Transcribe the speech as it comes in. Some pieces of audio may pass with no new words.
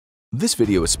This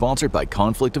video is sponsored by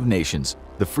Conflict of Nations,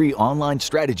 the free online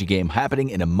strategy game happening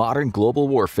in a modern global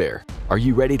warfare. Are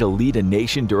you ready to lead a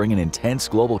nation during an intense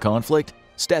global conflict?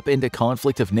 Step into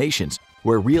Conflict of Nations,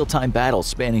 where real-time battles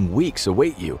spanning weeks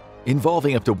await you,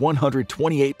 involving up to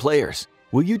 128 players.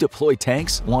 Will you deploy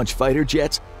tanks, launch fighter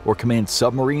jets, or command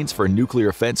submarines for nuclear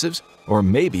offensives? Or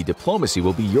maybe diplomacy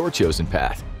will be your chosen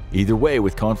path. Either way,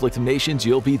 with Conflict of Nations,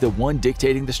 you'll be the one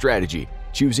dictating the strategy,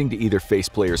 choosing to either face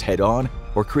players head-on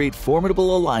or create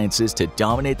formidable alliances to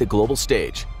dominate the global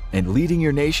stage. And leading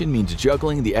your nation means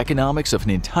juggling the economics of an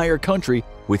entire country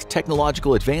with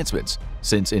technological advancements,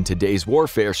 since in today's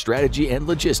warfare, strategy and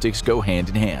logistics go hand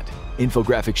in hand.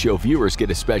 Infographic Show viewers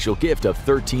get a special gift of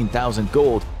 13,000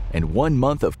 gold and 1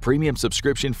 month of premium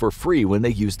subscription for free when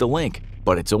they use the link.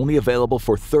 But it's only available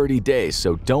for 30 days,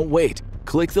 so don't wait.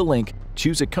 Click the link,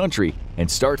 choose a country, and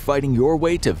start fighting your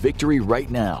way to victory right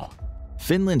now.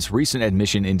 Finland's recent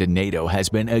admission into NATO has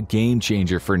been a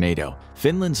game-changer for NATO.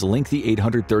 Finland's lengthy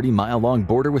 830-mile-long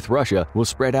border with Russia will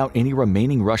spread out any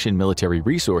remaining Russian military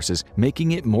resources,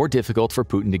 making it more difficult for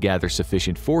Putin to gather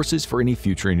sufficient forces for any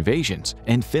future invasions.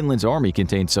 And Finland's army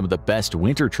contains some of the best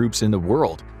winter troops in the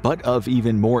world. But of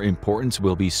even more importance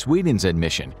will be Sweden's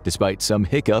admission. Despite some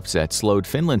hiccups that slowed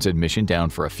Finland's admission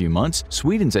down for a few months,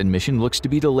 Sweden's admission looks to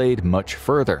be delayed much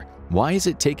further. Why is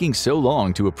it taking so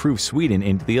long to approve Sweden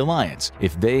into the alliance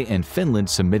if they and Finland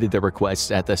submitted their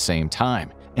requests at the same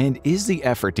time? And is the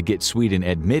effort to get Sweden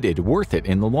admitted worth it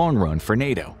in the long run for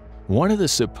NATO? One of the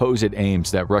supposed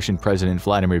aims that Russian President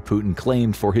Vladimir Putin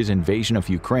claimed for his invasion of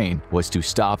Ukraine was to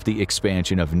stop the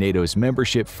expansion of NATO's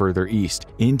membership further east,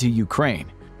 into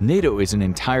Ukraine. NATO is an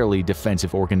entirely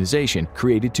defensive organization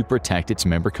created to protect its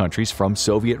member countries from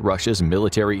Soviet Russia's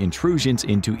military intrusions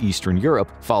into Eastern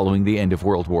Europe following the end of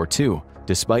World War II.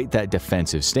 Despite that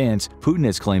defensive stance, Putin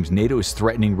has claimed NATO is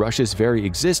threatening Russia's very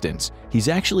existence. He's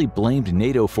actually blamed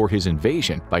NATO for his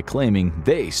invasion by claiming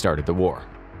they started the war.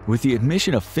 With the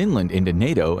admission of Finland into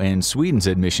NATO and Sweden's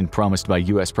admission promised by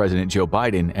US President Joe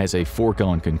Biden as a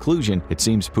foregone conclusion, it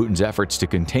seems Putin's efforts to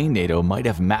contain NATO might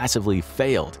have massively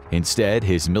failed. Instead,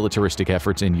 his militaristic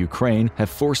efforts in Ukraine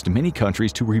have forced many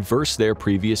countries to reverse their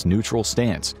previous neutral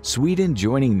stance. Sweden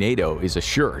joining NATO is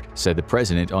assured, said the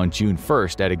president on June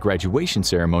 1st at a graduation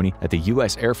ceremony at the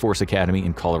US Air Force Academy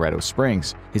in Colorado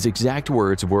Springs. His exact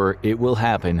words were, "It will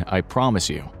happen, I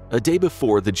promise you." A day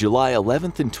before the July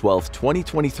 11th and 12th,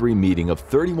 2023 meeting of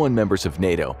 31 members of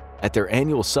NATO, at their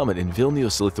annual summit in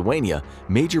Vilnius, Lithuania,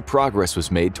 major progress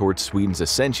was made towards Sweden's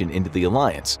ascension into the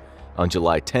alliance. On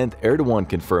July 10th, Erdogan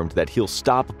confirmed that he'll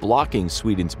stop blocking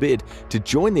Sweden's bid to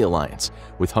join the alliance,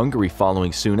 with Hungary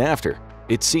following soon after.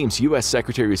 It seems U.S.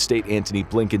 Secretary of State Antony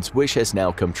Blinken's wish has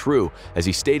now come true, as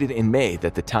he stated in May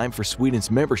that the time for Sweden's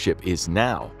membership is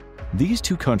now. These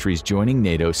two countries joining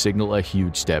NATO signal a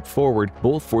huge step forward,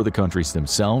 both for the countries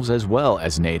themselves as well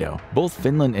as NATO. Both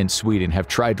Finland and Sweden have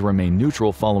tried to remain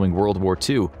neutral following World War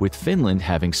II, with Finland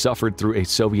having suffered through a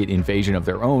Soviet invasion of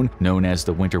their own, known as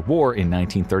the Winter War in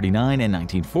 1939 and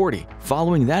 1940.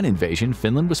 Following that invasion,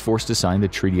 Finland was forced to sign the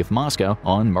Treaty of Moscow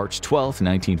on March 12,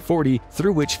 1940,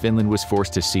 through which Finland was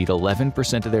forced to cede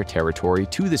 11% of their territory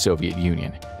to the Soviet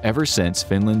Union. Ever since,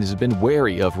 Finland has been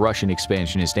wary of Russian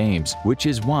expansionist aims, which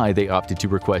is why they opted to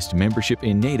request membership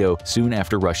in NATO soon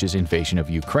after Russia's invasion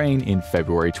of Ukraine in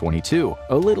February 22.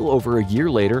 A little over a year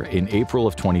later, in April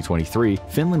of 2023,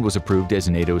 Finland was approved as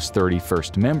NATO's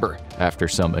 31st member, after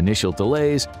some initial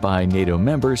delays by NATO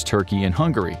members Turkey and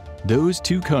Hungary. Those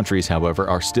two countries, however,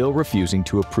 are still refusing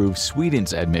to approve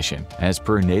Sweden's admission. As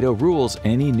per NATO rules,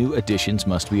 any new additions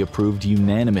must be approved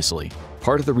unanimously.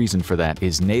 Part of the reason for that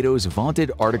is NATO's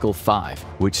vaunted Article 5,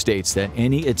 which states that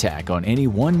any attack on any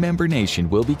one member nation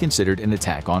will be considered an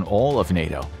attack on all of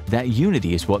NATO. That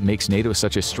unity is what makes NATO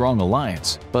such a strong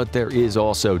alliance, but there is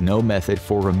also no method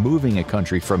for removing a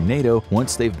country from NATO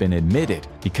once they've been admitted.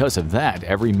 Because of that,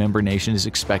 every member nation is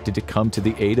expected to come to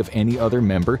the aid of any other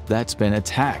member that's been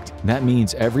attacked. That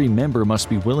means every member must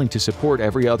be willing to support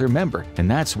every other member,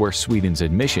 and that's where Sweden's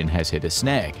admission has hit a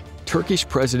snag. Turkish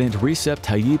President Recep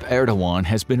Tayyip Erdogan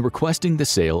has been requesting the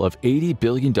sale of $80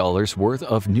 billion worth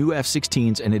of new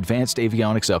F-16s and advanced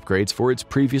avionics upgrades for its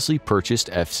previously purchased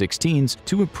F-16s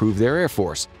to improve their air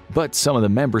force. But some of the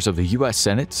members of the U.S.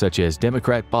 Senate, such as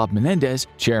Democrat Bob Menendez,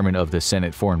 chairman of the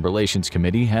Senate Foreign Relations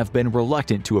Committee, have been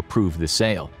reluctant to approve the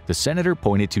sale. The senator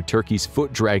pointed to Turkey's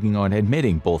foot-dragging on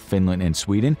admitting both Finland and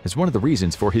Sweden as one of the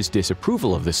reasons for his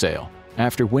disapproval of the sale.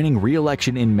 After winning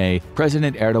re-election in May,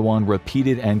 President Erdogan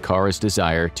repeated Ankara's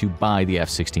desire to buy the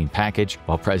F-16 package,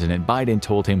 while President Biden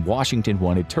told him Washington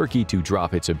wanted Turkey to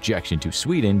drop its objection to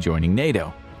Sweden joining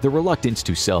NATO. The reluctance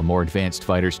to sell more advanced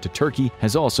fighters to Turkey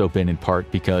has also been in part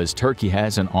because Turkey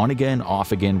has an on-again,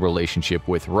 off-again relationship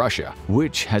with Russia,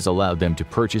 which has allowed them to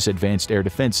purchase advanced air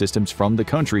defense systems from the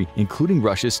country, including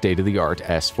Russia's state-of-the-art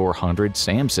S-400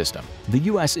 SAM system. The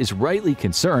U.S. is rightly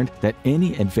concerned that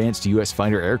any advanced U.S.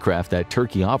 fighter aircraft that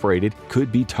Turkey operated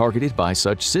could be targeted by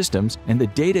such systems, and the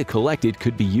data collected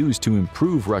could be used to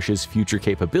improve Russia's future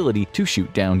capability to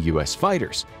shoot down U.S.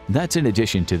 fighters. That's in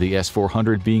addition to the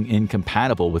S-400 being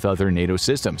incompatible with other NATO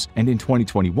systems, and in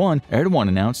 2021, Erdogan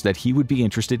announced that he would be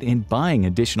interested in buying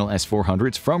additional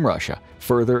S-400s from Russia,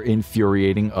 further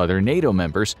infuriating other NATO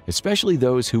members, especially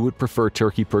those who would prefer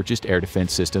Turkey-purchased air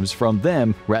defense systems from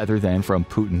them rather than from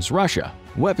Putin's Russia.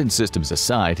 Weapon systems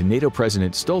aside, NATO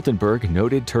President Stoltenberg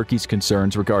noted Turkey's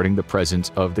concerns regarding the presence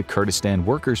of the Kurdistan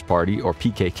Workers' Party or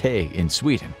PKK in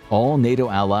Sweden. All NATO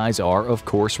allies are, of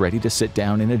course, ready to sit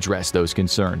down and address those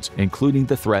concerns, including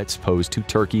the threats posed to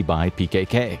Turkey by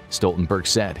PKK, Stoltenberg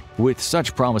said. With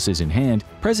such promises in hand,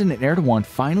 President Erdogan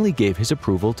finally gave his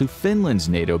approval to Finland's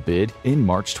NATO bid in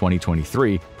March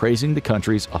 2023, praising the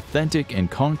country's authentic and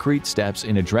concrete steps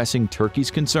in addressing Turkey's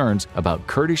concerns about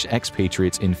Kurdish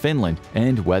expatriates in Finland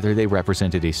and whether they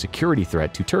represented a security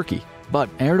threat to Turkey.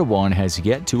 But Erdogan has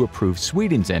yet to approve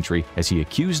Sweden's entry, as he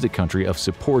accused the country of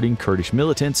supporting Kurdish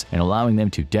militants and allowing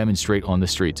them to demonstrate on the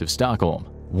streets of Stockholm.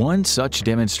 One such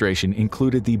demonstration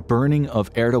included the burning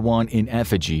of Erdogan in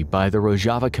effigy by the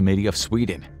Rojava Committee of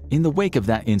Sweden. In the wake of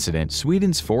that incident,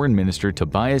 Sweden's Foreign Minister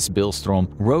Tobias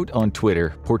Billström wrote on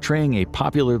Twitter, portraying a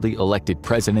popularly elected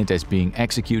president as being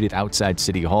executed outside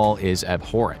City Hall is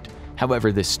abhorrent.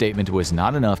 However, this statement was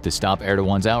not enough to stop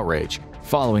Erdogan's outrage.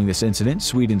 Following this incident,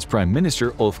 Sweden's Prime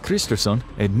Minister Ulf Kristersson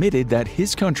admitted that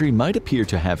his country might appear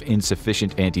to have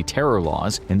insufficient anti-terror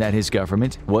laws and that his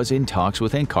government was in talks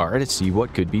with Ankara to see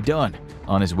what could be done.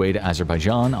 On his way to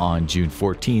Azerbaijan on June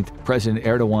 14th, President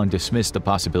Erdogan dismissed the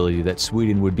possibility that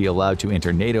Sweden would be allowed to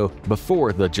enter NATO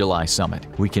before the July summit.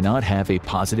 "We cannot have a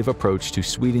positive approach to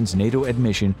Sweden's NATO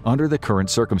admission under the current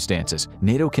circumstances.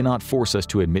 NATO cannot force us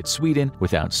to admit Sweden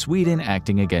without Sweden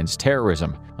acting against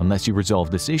terrorism. Unless you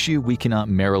resolve this issue, we cannot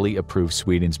merely approve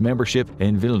Sweden's membership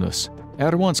in Vilnius."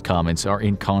 Erdogan's comments are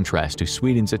in contrast to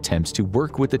Sweden's attempts to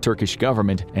work with the Turkish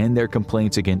government and their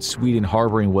complaints against Sweden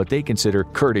harboring what they consider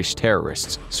Kurdish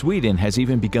terrorists. Sweden has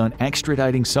even begun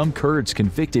extraditing some Kurds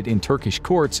convicted in Turkish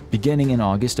courts beginning in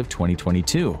August of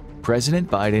 2022. President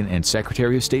Biden and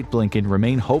Secretary of State Blinken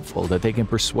remain hopeful that they can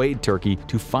persuade Turkey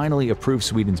to finally approve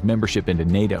Sweden's membership into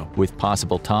NATO, with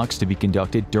possible talks to be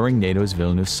conducted during NATO's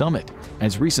Vilnius summit.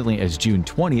 As recently as June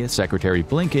 20th, Secretary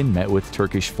Blinken met with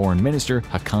Turkish Foreign Minister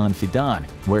Hakan Fidan,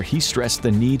 where he stressed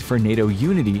the need for NATO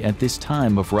unity at this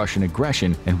time of Russian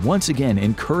aggression and once again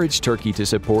encouraged Turkey to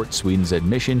support Sweden's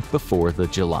admission before the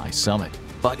July summit.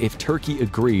 But if Turkey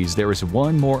agrees, there is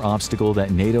one more obstacle that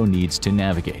NATO needs to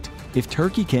navigate. If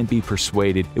Turkey can't be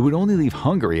persuaded, it would only leave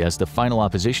Hungary as the final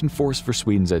opposition force for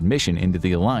Sweden's admission into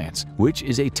the alliance, which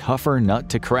is a tougher nut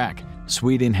to crack.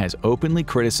 Sweden has openly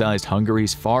criticized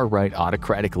Hungary's far-right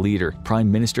autocratic leader,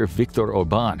 Prime Minister Viktor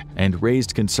Orbán, and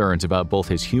raised concerns about both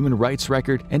his human rights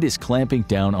record and his clamping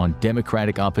down on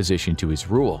democratic opposition to his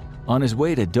rule. On his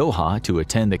way to Doha to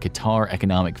attend the Qatar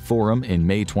Economic Forum in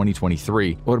May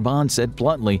 2023, Orbán said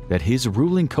bluntly that his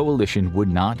ruling coalition would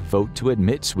not vote to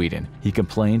admit Sweden. He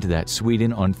complained that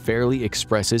Sweden unfairly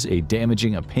expresses a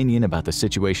damaging opinion about the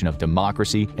situation of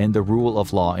democracy and the rule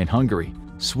of law in Hungary.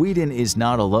 Sweden is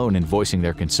not alone in voicing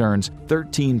their concerns.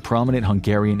 13 prominent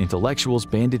Hungarian intellectuals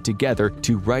banded together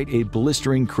to write a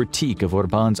blistering critique of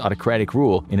Orbán's autocratic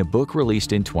rule in a book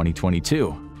released in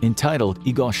 2022. Entitled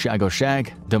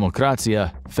Igazságosság,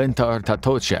 Demokrácia,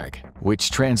 Fenntarthatóság,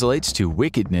 which translates to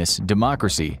wickedness,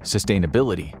 democracy,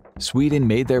 sustainability. Sweden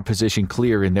made their position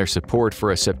clear in their support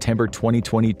for a September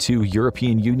 2022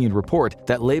 European Union report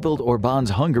that labeled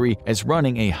Orbán's Hungary as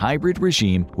running a hybrid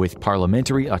regime with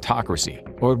parliamentary autocracy.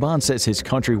 Orbán says his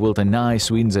country will deny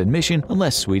Sweden's admission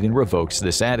unless Sweden revokes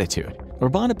this attitude.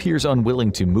 Orbán appears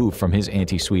unwilling to move from his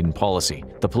anti-Sweden policy.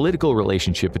 "The political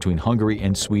relationship between Hungary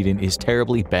and Sweden is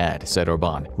terribly bad," said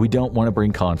Orbán. "We don't want to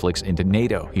bring conflicts into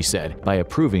NATO," he said, by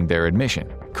approving their admission.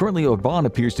 Currently, Orbán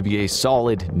appears to be a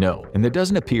solid no, and there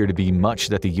doesn't appear to be much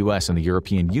that the US and the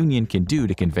European Union can do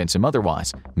to convince him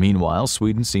otherwise. Meanwhile,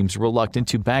 Sweden seems reluctant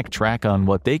to backtrack on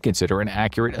what they consider an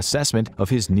accurate assessment of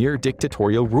his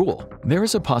near-dictatorial rule. There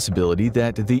is a possibility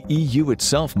that the EU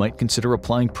itself might consider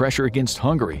applying pressure against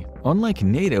Hungary. Unlike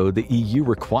NATO, the EU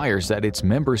requires that its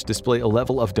members display a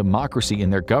level of democracy in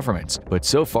their governments, but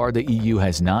so far the EU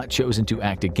has not chosen to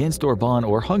act against Orbán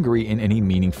or Hungary in any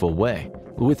meaningful way.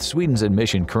 With Sweden's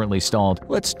admission currently stalled,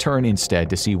 let's turn instead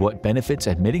to see what benefits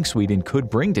admitting Sweden could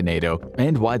bring to NATO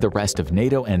and why the rest of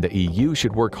NATO and the EU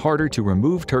should work harder to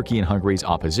remove Turkey and Hungary's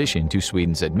opposition to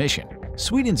Sweden's admission.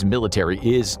 Sweden's military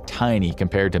is tiny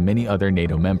compared to many other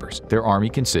NATO members. Their army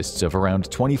consists of around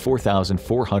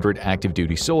 24,400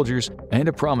 active-duty soldiers and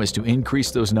a promise to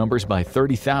increase those numbers by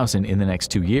 30,000 in the next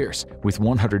 2 years. With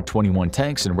 121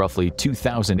 tanks and roughly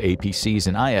 2,000 APCs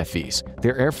and IFVs,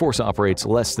 their air force operates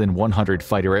less than 100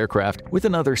 fighter aircraft with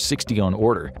another 60 on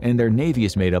order, and their navy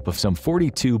is made up of some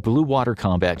 42 blue water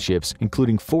combat ships,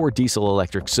 including 4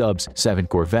 diesel-electric subs, 7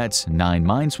 corvettes, 9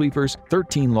 minesweepers,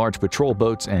 13 large patrol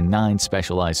boats, and 9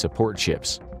 specialized support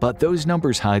ships. But those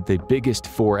numbers hide the biggest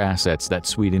 4 assets that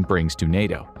Sweden brings to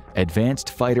NATO: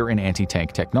 advanced fighter and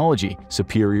anti-tank technology,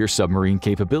 superior submarine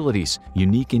capabilities,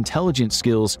 unique intelligence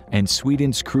skills, and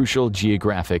Sweden's crucial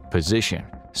geographic position.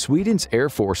 Sweden's air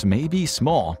force may be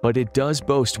small, but it does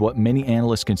boast what many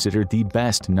analysts consider the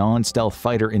best non-stealth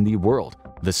fighter in the world: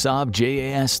 the Saab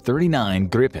JAS-39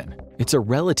 Gripen. It's a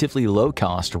relatively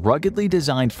low-cost, ruggedly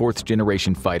designed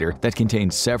 4th-generation fighter that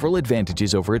contains several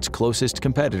advantages over its closest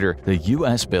competitor, the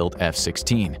US-built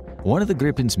F-16. One of the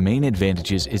Gripen's main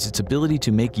advantages is its ability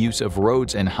to make use of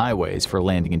roads and highways for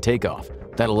landing and takeoff.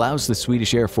 That allows the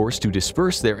Swedish Air Force to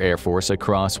disperse their air force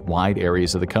across wide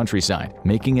areas of the countryside,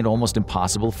 making it almost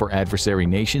impossible for adversary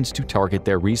nations to target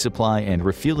their resupply and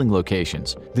refueling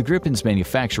locations. The Gripen's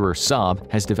manufacturer,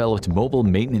 Saab, has developed mobile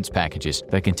maintenance packages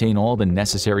that contain all the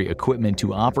necessary equipment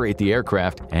to operate the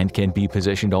aircraft and can be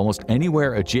positioned almost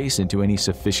anywhere adjacent to any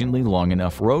sufficiently long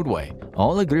enough roadway.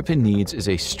 All a Gripen needs is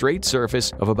a straight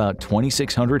surface of about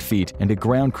 2,600 feet and a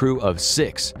ground crew of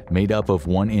 6, made up of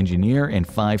 1 engineer and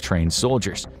 5 trained soldiers.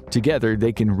 Together,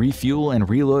 they can refuel and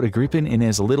reload a Gripen in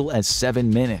as little as 7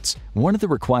 minutes. One of the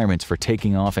requirements for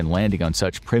taking off and landing on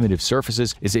such primitive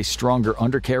surfaces is a stronger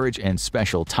undercarriage and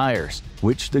special tires,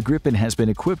 which the Gripen has been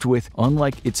equipped with,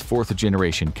 unlike its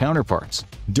 4th-generation counterparts.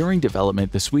 During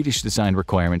development, the Swedish design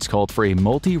requirements called for a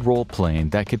multi-role plane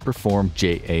that could perform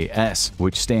JAS,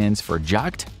 which stands for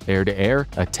Jakt, air-to-air,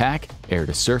 attack,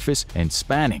 air-to-surface, and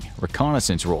spanning,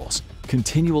 reconnaissance roles.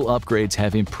 Continual upgrades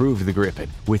have improved the Gripen,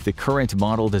 with the current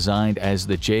model designed as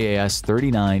the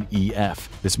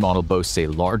JAS-39EF. This model boasts a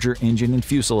larger engine and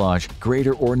fuselage,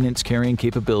 greater ordnance carrying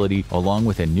capability, along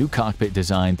with a new cockpit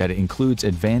design that includes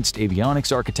advanced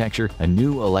avionics architecture, a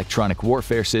new electronic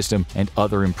warfare system, and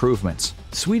other improvements.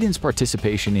 Sweden's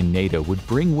participation in NATO would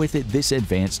bring with it this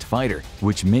advanced fighter,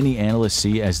 which many analysts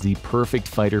see as the perfect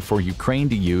fighter for Ukraine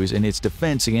to use in its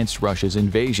defense against Russia's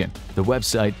invasion. The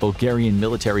website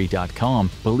BulgarianMilitary.com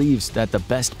believes that the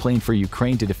best plane for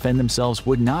Ukraine to defend themselves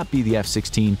would not be the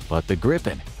F-16, but the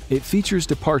Gripen. It features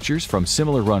departures from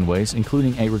similar runways,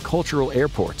 including agricultural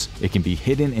airports. It can be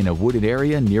hidden in a wooded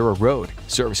area near a road.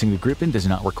 Servicing the Gripen does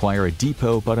not require a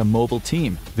depot but a mobile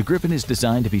team. The Gripen is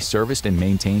designed to be serviced and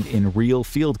maintained in real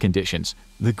field conditions.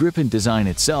 The Gripen design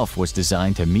itself was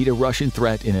designed to meet a Russian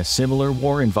threat in a similar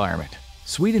war environment.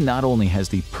 Sweden not only has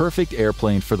the perfect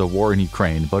airplane for the war in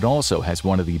Ukraine, but also has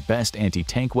one of the best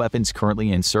anti-tank weapons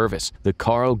currently in service, the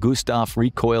Carl Gustaf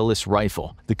recoilless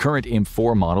rifle. The current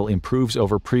M4 model improves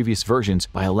over previous versions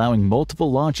by allowing multiple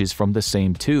launches from the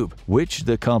same tube, which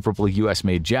the comparable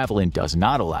US-made Javelin does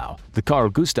not allow. The Carl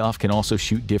Gustaf can also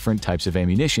shoot different types of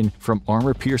ammunition, from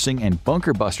armor-piercing and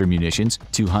bunker-buster munitions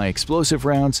to high-explosive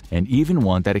rounds, and even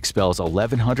one that expels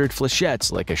 1,100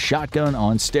 flechettes like a shotgun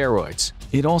on steroids.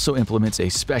 It also implements a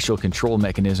special control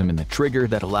mechanism in the trigger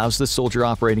that allows the soldier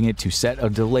operating it to set a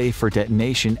delay for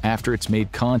detonation after it's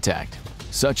made contact,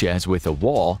 such as with a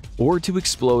wall, or to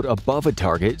explode above a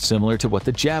target similar to what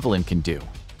the Javelin can do.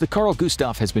 The Carl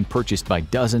Gustaf has been purchased by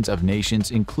dozens of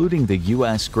nations, including the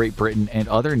US, Great Britain, and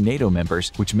other NATO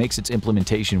members, which makes its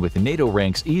implementation with NATO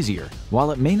ranks easier.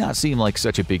 While it may not seem like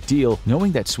such a big deal,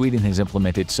 knowing that Sweden has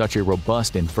implemented such a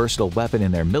robust and versatile weapon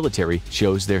in their military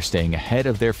shows they're staying ahead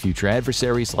of their future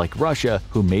adversaries like Russia,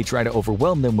 who may try to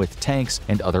overwhelm them with tanks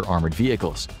and other armored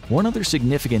vehicles. One other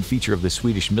significant feature of the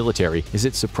Swedish military is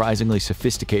its surprisingly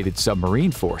sophisticated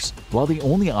submarine force. While they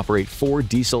only operate 4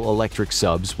 diesel-electric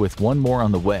subs with 1 more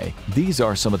on the way, these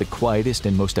are some of the quietest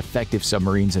and most effective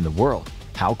submarines in the world.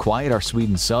 How quiet are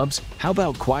Sweden's subs? How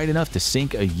about quiet enough to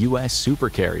sink a US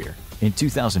supercarrier? In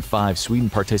 2005, Sweden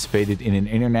participated in an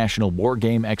international war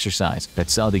game exercise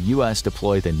that saw the U.S.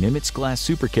 deploy the Nimitz-class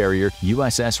supercarrier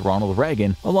USS Ronald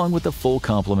Reagan along with a full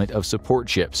complement of support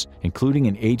ships, including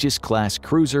an Aegis-class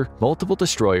cruiser, multiple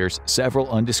destroyers, several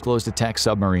undisclosed attack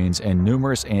submarines, and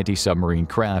numerous anti-submarine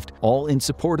craft, all in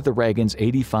support of the Reagan's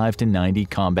 85 to 90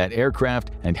 combat aircraft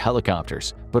and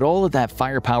helicopters. But all of that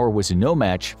firepower was no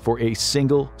match for a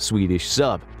single Swedish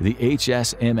sub, the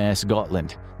HSMS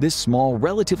Gotland. This small,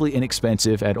 relatively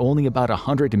inexpensive, at only about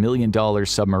 $100 million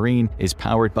submarine is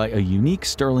powered by a unique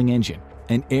Stirling engine,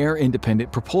 an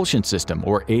air-independent propulsion system,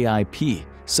 or AIP.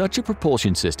 Such a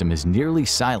propulsion system is nearly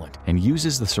silent and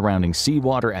uses the surrounding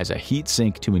seawater as a heat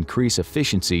sink to increase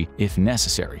efficiency if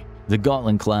necessary. The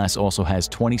Gotland class also has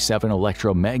 27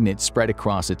 electromagnets spread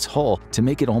across its hull to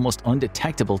make it almost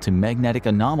undetectable to magnetic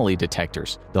anomaly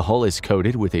detectors. The hull is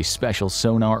coated with a special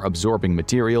sonar-absorbing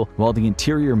material, while the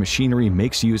interior machinery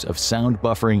makes use of sound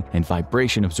buffering and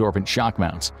vibration-absorbent shock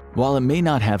mounts. While it may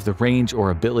not have the range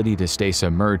or ability to stay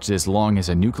submerged as long as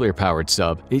a nuclear-powered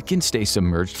sub, it can stay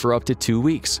submerged for up to 2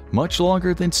 weeks, much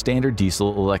longer than standard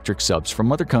diesel-electric subs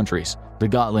from other countries. The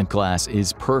Gotland class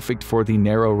is perfect for the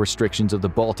narrow restrictions of the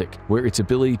Baltic, where its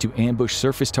ability to ambush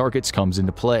surface targets comes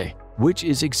into play, which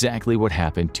is exactly what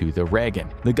happened to the Reagan.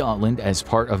 The Gotland, as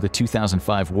part of the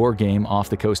 2005 war game off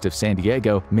the coast of San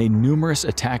Diego, made numerous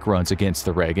attack runs against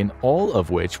the Reagan, all of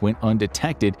which went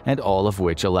undetected and all of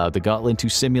which allowed the Gotland to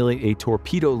simulate a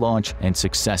torpedo launch and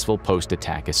successful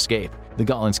post-attack escape. The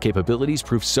Gotland's capabilities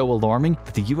proved so alarming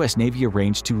that the U.S. Navy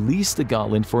arranged to lease the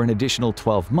Gotland for an additional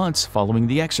 12 months following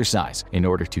the exercise in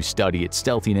order to study its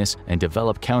stealthiness and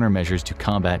develop countermeasures to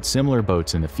combat similar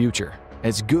boats in the future.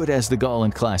 As good as the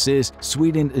Gotland class is,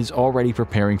 Sweden is already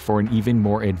preparing for an even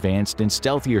more advanced and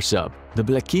stealthier sub, the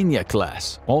Blekinge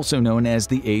class, also known as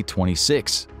the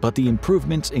A-26. But the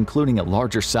improvements, including a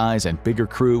larger size and bigger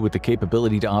crew with the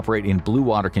capability to operate in blue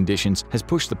water conditions, has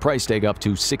pushed the price tag up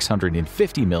to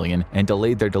 $650 million and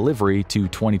delayed their delivery to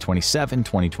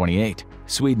 2027-2028.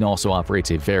 Sweden also operates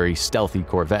a very stealthy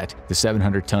corvette, the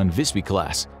 700-ton Visby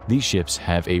class. These ships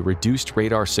have a reduced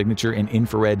radar signature and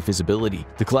infrared visibility.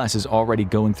 The class is already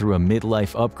going through a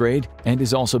midlife upgrade and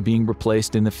is also being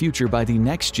replaced in the future by the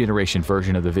next generation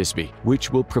version of the Visby,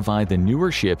 which will provide the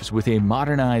newer ships with a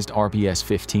modernized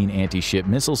RBS-15 anti-ship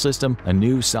missile system, a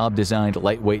new Saab-designed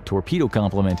lightweight torpedo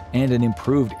complement, and an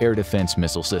improved air defense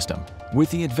missile system.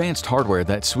 With the advanced hardware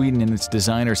that Sweden and its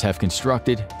designers have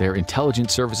constructed, their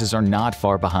intelligence services are not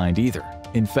far behind either.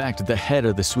 In fact, the head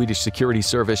of the Swedish security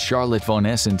service, Charlotte von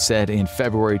Essen, said in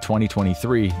February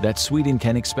 2023 that Sweden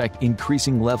can expect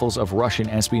increasing levels of Russian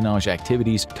espionage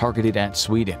activities targeted at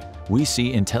Sweden. We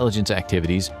see intelligence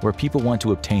activities where people want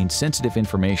to obtain sensitive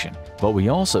information, but we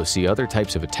also see other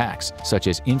types of attacks, such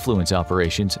as influence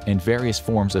operations and various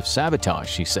forms of sabotage,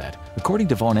 she said. According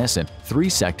to von Essen, 3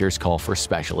 sectors call for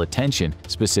special attention,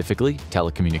 specifically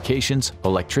telecommunications,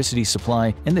 electricity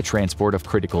supply, and the transport of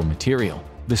critical material.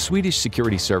 The Swedish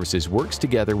Security Services works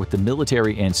together with the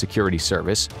Military and Security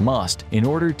Service, MUST, in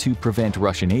order to prevent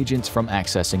Russian agents from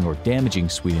accessing or damaging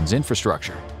Sweden's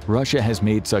infrastructure. Russia has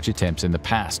made such attempts in the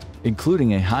past,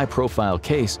 including a high-profile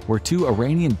case where 2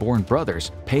 Iranian-born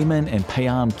brothers, Peyman and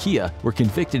Payam Kia, were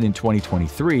convicted in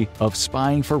 2023 of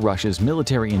spying for Russia's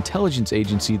military intelligence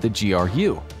agency, the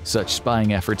GRU. Such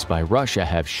spying efforts by Russia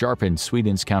have sharpened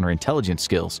Sweden's counterintelligence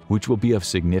skills, which will be of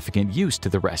significant use to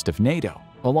the rest of NATO.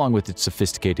 Along with its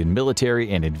sophisticated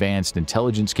military and advanced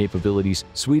intelligence capabilities,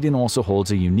 Sweden also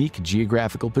holds a unique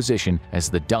geographical position as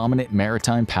the dominant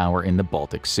maritime power in the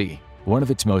Baltic Sea. One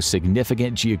of its most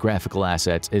significant geographical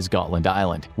assets is Gotland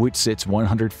Island, which sits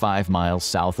 105 miles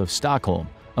south of Stockholm.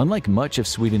 Unlike much of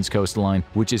Sweden's coastline,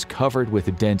 which is covered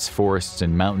with dense forests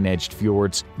and mountain-edged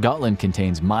fjords, Gotland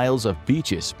contains miles of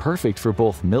beaches perfect for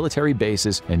both military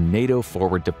bases and NATO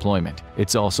forward deployment.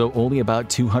 It's also only about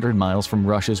 200 miles from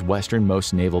Russia's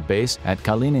westernmost naval base at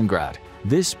Kaliningrad.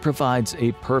 This provides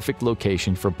a perfect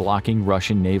location for blocking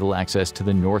Russian naval access to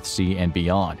the North Sea and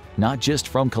beyond, not just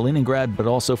from Kaliningrad but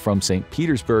also from St.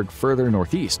 Petersburg further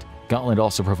northeast. Gotland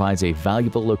also provides a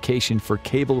valuable location for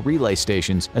cable relay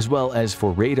stations as well as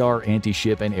for radar,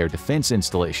 anti-ship, and air defense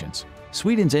installations.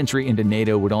 Sweden's entry into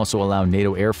NATO would also allow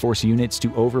NATO Air Force units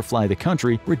to overfly the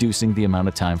country, reducing the amount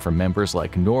of time for members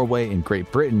like Norway and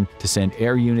Great Britain to send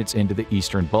air units into the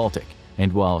eastern Baltic.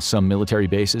 And while some military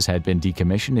bases had been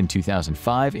decommissioned in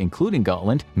 2005, including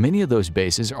Gotland, many of those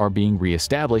bases are being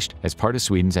re-established as part of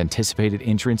Sweden's anticipated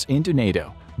entrance into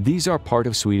NATO. These are part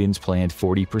of Sweden's planned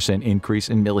 40% increase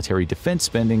in military defense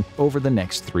spending over the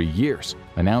next 3 years,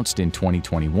 announced in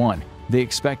 2021. They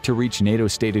expect to reach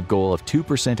NATO's stated goal of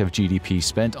 2% of GDP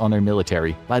spent on their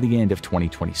military by the end of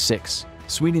 2026.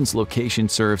 Sweden's location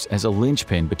serves as a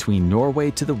linchpin between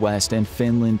Norway to the west and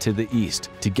Finland to the east.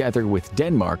 Together with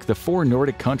Denmark, the four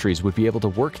Nordic countries would be able to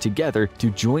work together to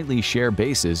jointly share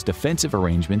bases, defensive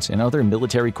arrangements, and other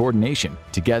military coordination.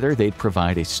 Together, they'd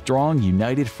provide a strong,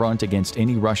 united front against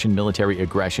any Russian military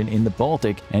aggression in the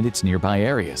Baltic and its nearby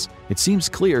areas. It seems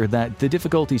clear that the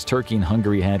difficulties Turkey and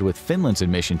Hungary had with Finland's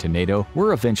admission to NATO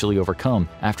were eventually overcome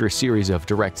after a series of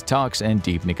direct talks and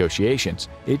deep negotiations.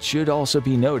 It should also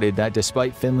be noted that despite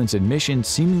Finland's admission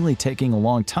seemingly taking a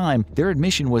long time, their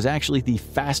admission was actually the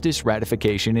fastest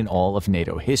ratification in all of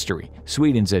NATO history.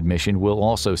 Sweden's admission will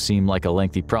also seem like a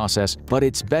lengthy process, but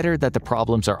it's better that the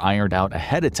problems are ironed out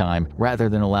ahead of time rather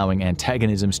than allowing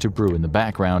antagonisms to brew in the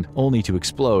background, only to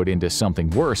explode into something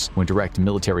worse when direct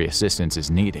military assistance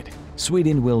is needed.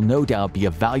 Sweden will no doubt be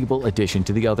a valuable addition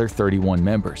to the other 31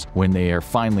 members when they are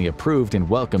finally approved and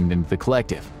welcomed into the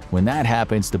collective. When that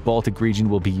happens, the Baltic region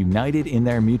will be united in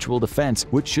their mutual defense,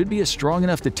 which should be a strong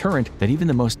enough deterrent that even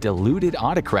the most deluded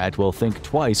autocrat will think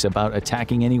twice about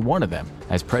attacking any one of them.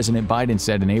 As President Biden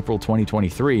said in April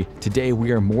 2023, "Today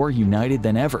we are more united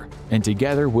than ever, and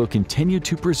together we'll continue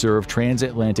to preserve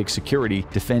transatlantic security,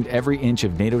 defend every inch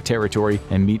of NATO territory,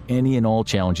 and meet any and all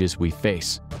challenges we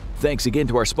face." Thanks again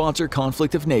to our sponsor,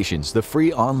 Conflict of Nations, the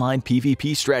free online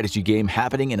PvP strategy game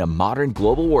happening in a modern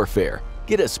global warfare.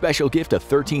 Get a special gift of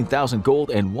 13,000 gold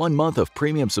and 1 month of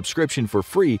premium subscription for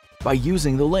free by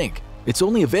using the link. It's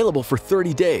only available for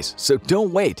 30 days, so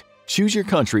don't wait. Choose your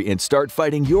country and start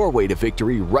fighting your way to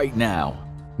victory right now.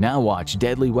 Now watch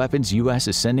Deadly Weapons US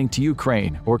is sending to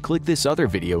Ukraine, or click this other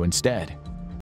video instead.